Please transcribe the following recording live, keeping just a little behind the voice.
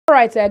All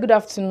right, good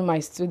afternoon,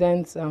 my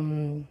students.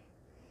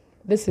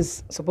 This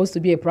is supposed to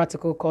be a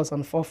practical course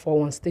on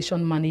 441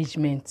 station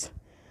management.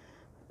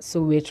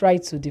 So we try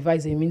to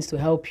devise a means to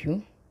help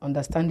you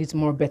understand it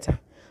more better.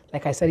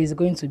 Like I said, it's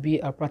going to be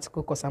a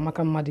practical course.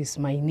 Amaka Mad is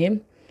my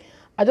name.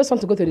 I just want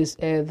to go to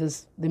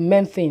the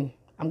main thing.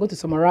 I'm going to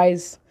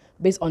summarize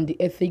based on the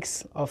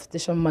ethics of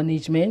station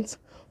management,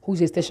 who's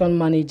a station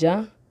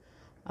manager,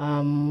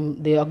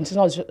 the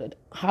organization,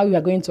 how you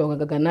are going to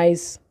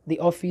organize the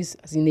office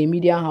as in a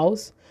media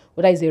house,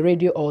 whether it's a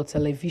radio or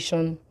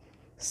television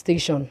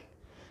station.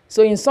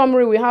 So in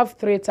summary, we have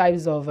three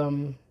types of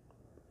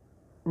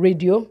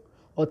radio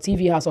or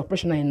TV house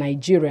operational in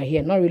Nigeria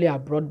here, not really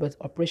abroad, but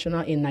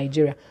operational in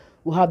Nigeria.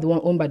 We have the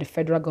one owned by the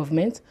federal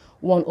government,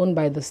 one owned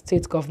by the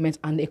state government,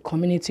 and a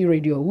community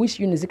radio, which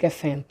Unizik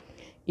FM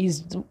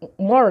is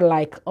more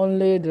like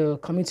only the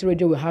community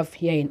radio we have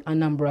here in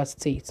Anambra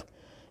State.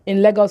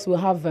 In Lagos, we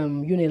have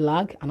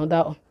Unilag,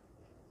 another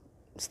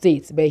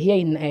state, but here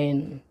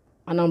in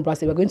Anambra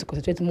State, we're going to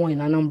concentrate more in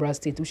Anambra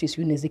State, which is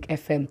Unizik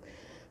FM.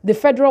 The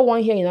federal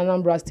one here in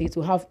Anambra State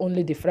will have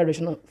only the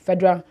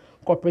Federal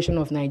Corporation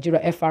of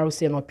Nigeria,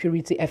 FRC, and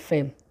Purity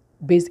FM,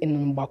 based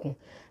in Mbakun.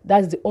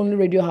 That's the only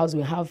radio house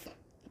we have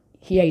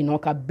here in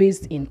Oka,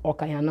 based in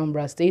Oka, in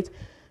Anambra State.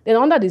 Then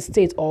under the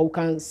state, or we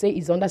can say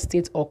it's under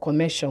state or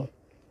commercial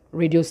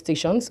radio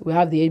stations, we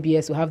have the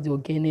ABS, we have the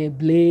Ogene,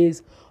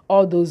 Blaze,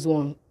 all those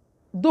ones.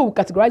 Though we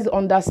categorize it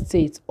under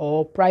state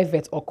or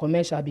private or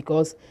commercial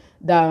because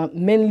they're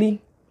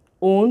mainly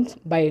owned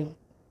by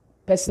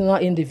personal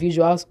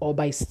individuals or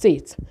by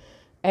state.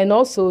 And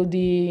also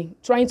the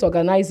trying to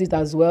organize it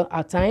as well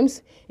at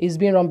times is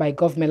being run by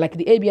government. Like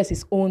the ABS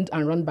is owned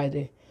and run by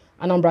the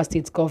Anambra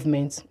State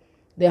government.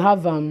 They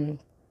have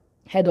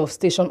head of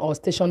station or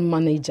station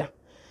manager.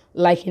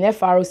 Like in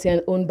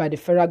FRC owned by the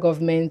federal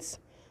government,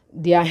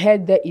 their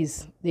head there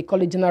is, they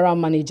call it general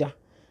manager.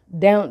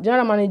 Then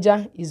general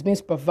manager is being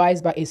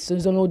supervised by a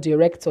seasonal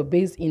director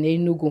based in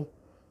Enugu.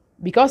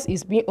 Because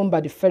it's being owned by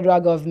the federal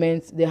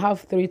government, they have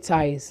three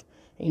ties,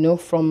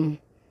 from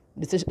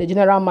the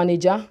general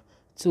manager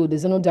to the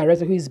zonal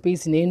director who is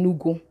based in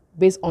Enugu,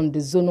 based on the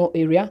zonal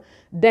area.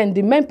 Then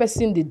the main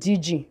person, the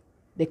DG,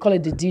 they call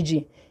it the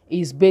DG,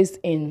 is based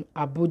in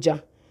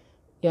Abuja.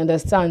 You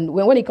understand?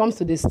 When it comes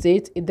to the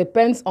state, it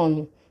depends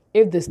on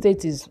if the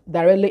state is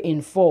directly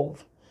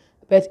involved.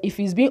 But if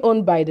it's being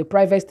owned by the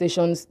private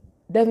stations,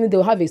 definitely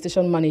they'll have a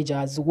station manager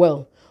as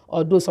well,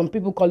 although some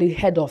people call it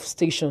head of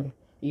station.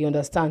 You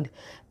understand?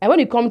 And when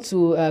it comes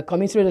to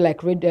community radio like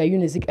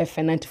Unizik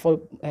FM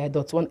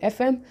 94.1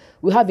 FM,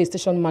 we have a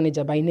station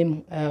manager by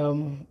name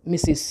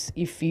Mrs.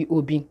 Ifi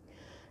Obi.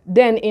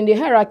 Then in the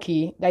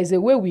hierarchy, there is a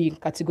way we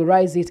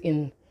categorize it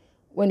in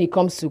when it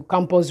comes to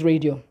campus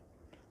radio.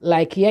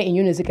 Like here in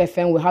Unizik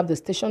FM, we have the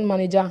station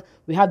manager,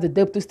 we have the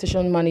deputy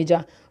station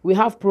manager, we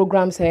have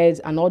programs heads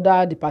and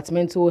other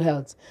departmental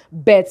heads.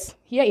 But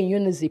here in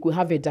Unizik, we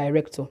have a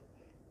director.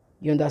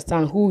 You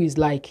understand? Who is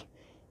like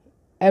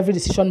every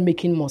decision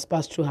making must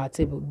pass through her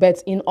table.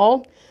 But in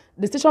all,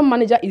 the station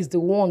manager is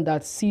the one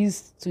that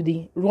sees to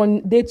the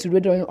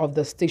day-to-day running of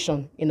the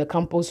station in the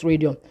campus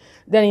radio.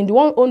 Then in the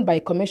one owned by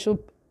commercial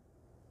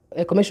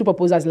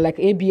proposers like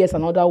ABS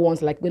and other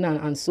ones like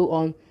Ghana and so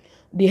on,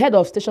 the head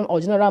of station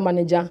or general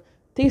manager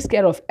takes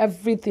care of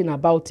everything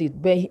about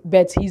it,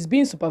 but he's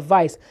being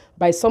supervised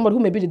by somebody who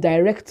may be the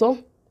director,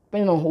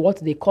 depending on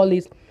what they call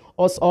it,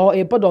 or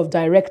a board of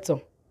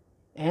director.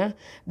 Yeah?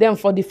 Then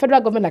for the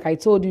federal government, like I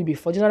told you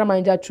before, general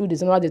manager through the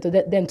general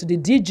director, then to the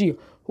DG,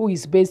 who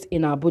is based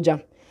in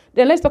Abuja.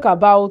 Then let's talk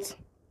about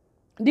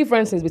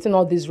differences between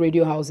all these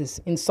radio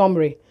houses. In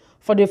summary,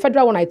 for the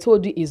federal one, I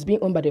told you is being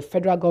owned by the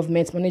federal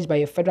government, managed by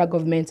a federal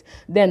government,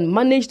 then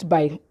managed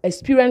by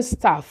experienced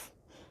staff.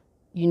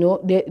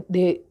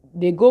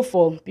 They go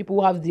for people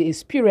who have the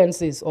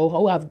experiences or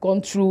who have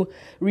gone through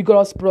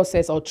rigorous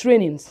process or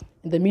trainings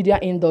in the media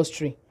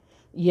industry.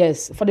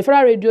 Yes, for the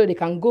federal radio, they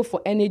can go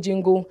for any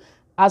jingle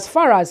as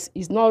far as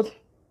it's not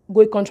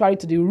going contrary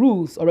to the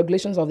rules or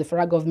regulations of the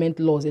federal government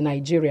laws in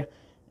Nigeria.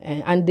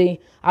 And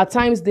at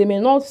times, they may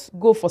not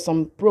go for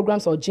some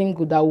programs or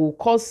jingle that will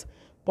cause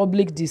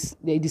public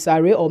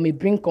disarray or may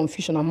bring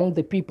confusion among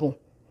the people.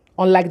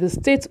 Unlike the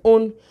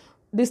state-owned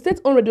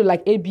radio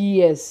like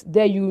ABS,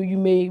 there you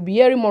may be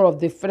hearing more of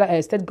the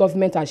federal, state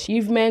government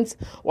achievements,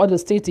 what the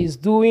state is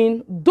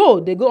doing, though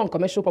they go on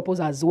commercial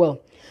purpose as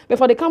well. But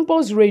for the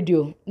campus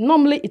radio,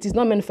 normally it is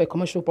not meant for a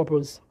commercial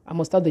purpose. I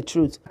must tell the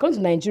truth. According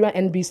to Nigeria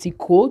NBC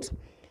code,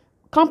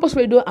 campus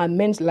radio are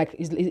meant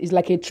is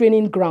like a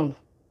training ground.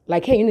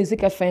 Like here,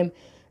 Unizik FM,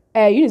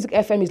 Unizik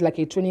FM is like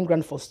a training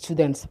ground for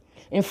students.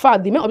 In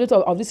fact, the main objective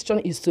of this session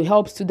is to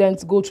help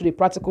students go through the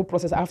practical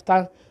process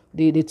after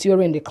the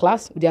theory in the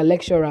class with their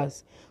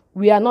lecturers.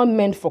 We are not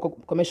meant for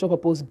commercial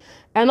purpose.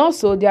 And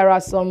also, there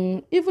are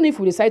some, even if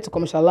we decide to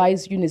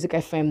commercialize Unizik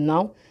FM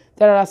now,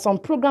 there are some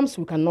programs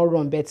we cannot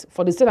run, but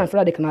for the state and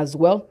federal, they can as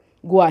well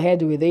go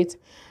ahead with it.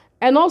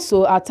 And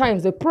also, at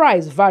times, the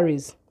price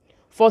varies.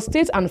 For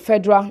state and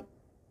federal,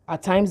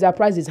 at times, their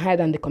price is higher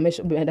than the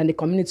commercial, than the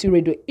community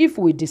radio if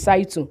we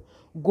decide to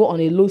go on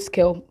a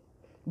low-scale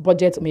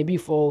budget maybe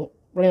for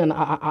running an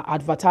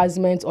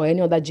advertisement or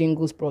any other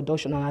jingles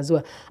production and as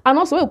well. And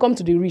also when we come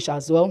to the reach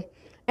as well,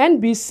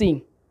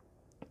 NBC,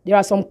 there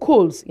are some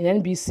codes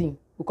in NBC,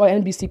 we call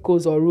NBC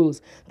codes or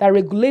rules, that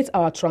regulate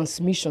our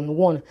transmission.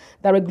 One,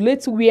 that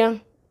regulates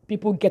where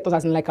people get us,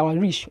 as in like our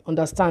reach,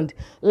 understand?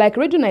 Like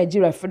Radio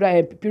Nigeria,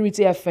 Federal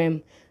Purity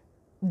FM,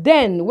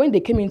 then when they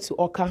came into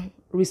Oka,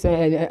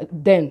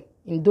 then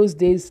in those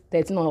days,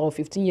 13 or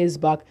 15 years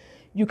back,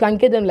 you can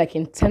get them like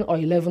in 10 or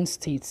 11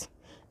 states.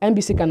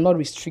 NBC cannot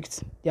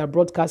restrict their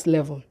broadcast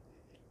level.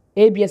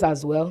 ABS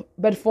as well.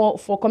 But for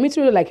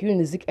community radio like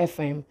Unizik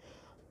FM,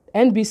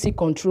 NBC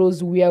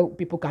controls where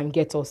people can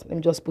get us. Let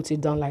me just put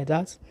it down like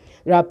that.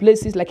 There are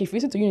places, like if you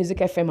listen to Unizik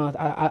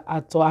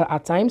FM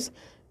at times,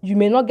 you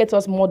may not get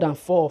us more than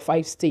 4 or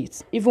 5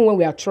 states, even when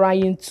we are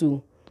trying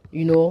to,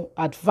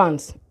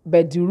 advance.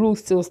 But the rules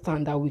still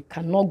stand that we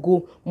cannot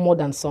go more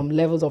than some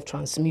levels of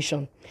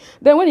transmission.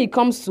 Then when it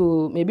comes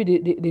to maybe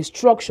the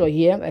structure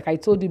here, like I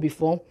told you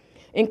before,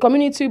 in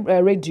community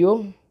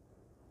radio,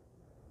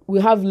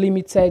 we have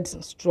limited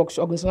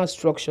structure, organizational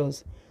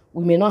structures.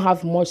 We may not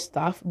have much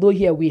staff, though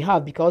here we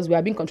have, because we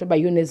are being controlled by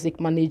UNESIC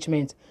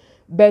management.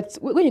 But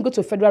when you go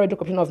to Federal Radio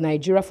Corporation of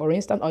Nigeria, for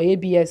instance, or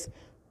ABS,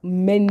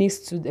 many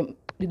students,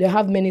 they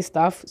have many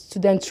staff,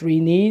 student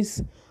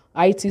trainees,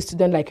 IT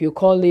student like you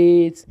call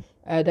it.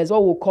 There's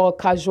what we call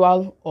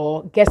casual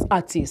or guest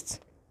artists.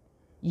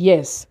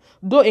 Yes,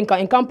 though in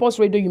campus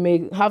radio you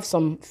may have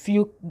some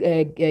few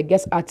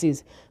guest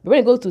artists, but when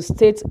you go to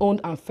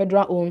state-owned and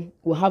federal-owned,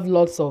 we'll have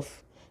lots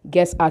of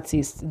guest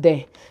artists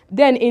there.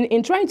 Then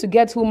in trying to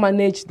get who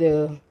manage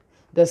the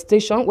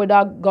station,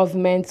 whether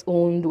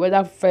government-owned,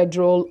 whether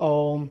federal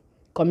or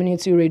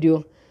community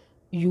radio,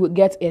 you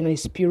get an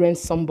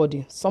experienced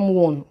somebody,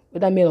 someone,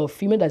 whether male or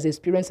female, that's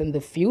experienced in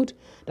the field,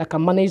 that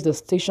can manage the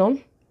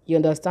station, you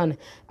understand?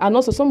 And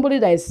also somebody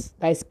that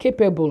is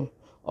capable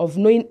of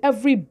knowing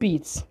every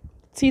beat,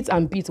 teeth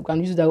and beat, we can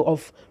use that,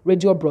 of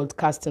radio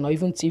broadcasting or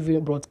even TV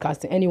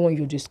broadcasting, anyone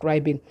you're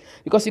describing.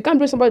 Because you can't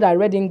bring somebody that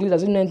read English,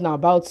 doesn't know anything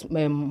about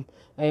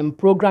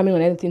programming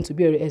or anything to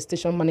be a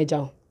station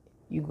manager.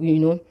 You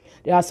know,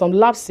 there are some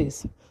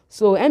lapses.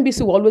 So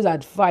NBC will always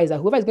advise that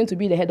whoever is going to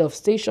be the head of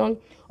station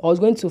or is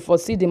going to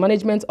foresee the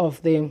management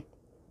of the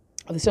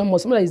station,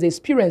 somebody that is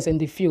experienced in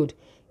the field.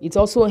 It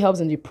also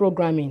helps in the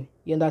programming,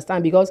 you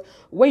understand? Because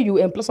when you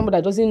employ somebody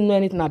that doesn't know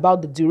anything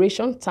about the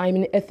duration,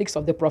 timing, ethics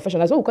of the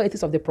profession, that's what we call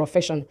ethics of the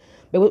profession.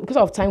 But because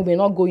of time, we're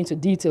not going into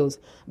details.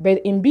 But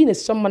in being a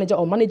station manager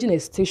or managing a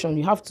station,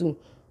 you have to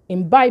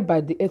imbibe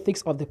by the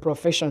ethics of the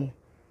profession.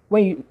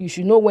 When you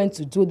should know when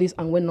to do this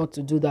and when not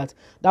to do that.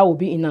 That will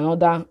be in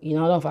another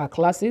of our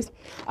classes.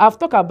 I've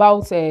talked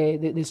about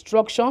the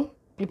structure,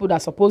 people that are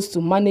supposed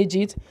to manage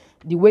it,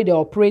 the way they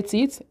operate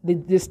it,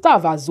 the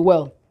staff as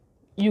well.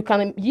 You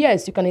can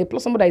employ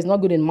somebody that is not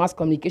good in mass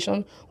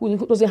communication, who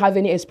doesn't have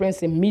any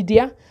experience in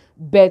media,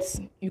 but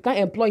you can't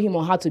employ him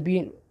or her to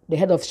be the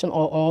head of station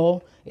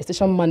or a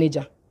station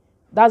manager.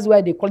 That's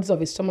where the qualities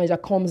of a station manager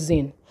comes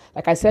in.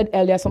 Like I said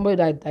earlier, somebody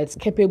that's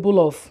capable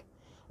of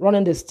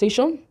running the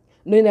station,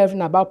 knowing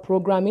everything about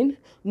programming,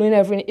 knowing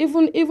everything,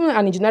 even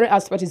an engineering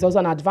aspect is also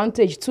an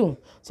advantage too.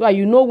 So that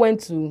you know when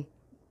to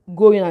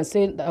go in and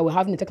say that we're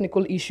having a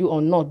technical issue or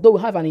not, though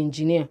we have an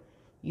engineer,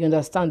 you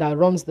understand, that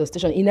runs the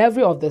station in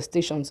every of the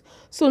stations.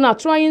 So now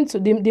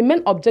the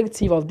main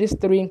objective of these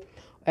three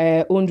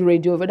owned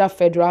radio, whether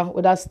federal,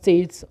 whether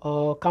state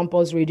or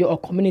campus radio or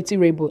community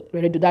radio,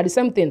 they're the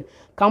same thing.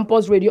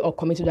 Campus radio or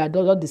community, they're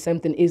not the same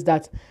thing, is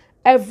that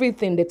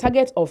everything, the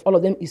target of all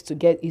of them is to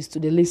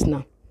the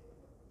listener.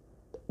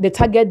 The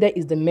target there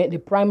is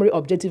the primary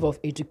objective of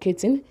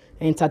educating,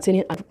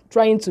 entertaining, and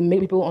trying to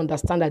make people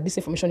understand that this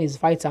information is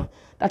vital.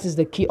 That is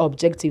the key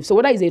objective. So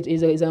whether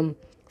it's a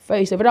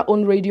federal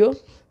owned radio,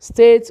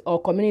 state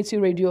or community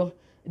radio,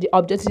 the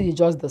objective is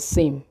just the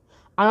same.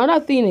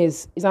 Another thing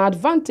is an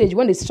advantage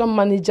when the station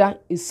manager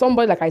is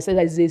somebody, like I said,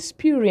 that is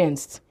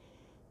experienced.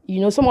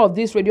 You know, some of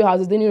these radio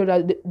houses, they know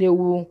that they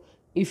will,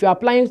 if you're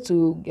applying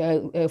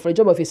to for a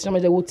job of a station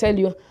manager, they will tell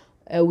you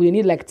we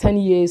need like 10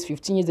 years,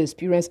 15 years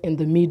experience in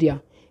the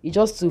media. It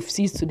just to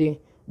see to the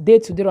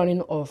day-to-day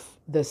running of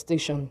the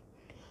station.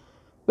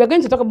 We're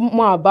going to talk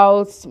more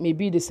about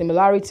maybe the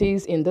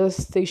similarities in those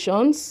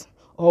stations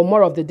or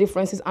more of the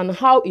differences and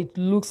how it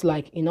looks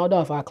like in other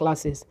of our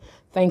classes.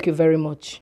 Thank you very much.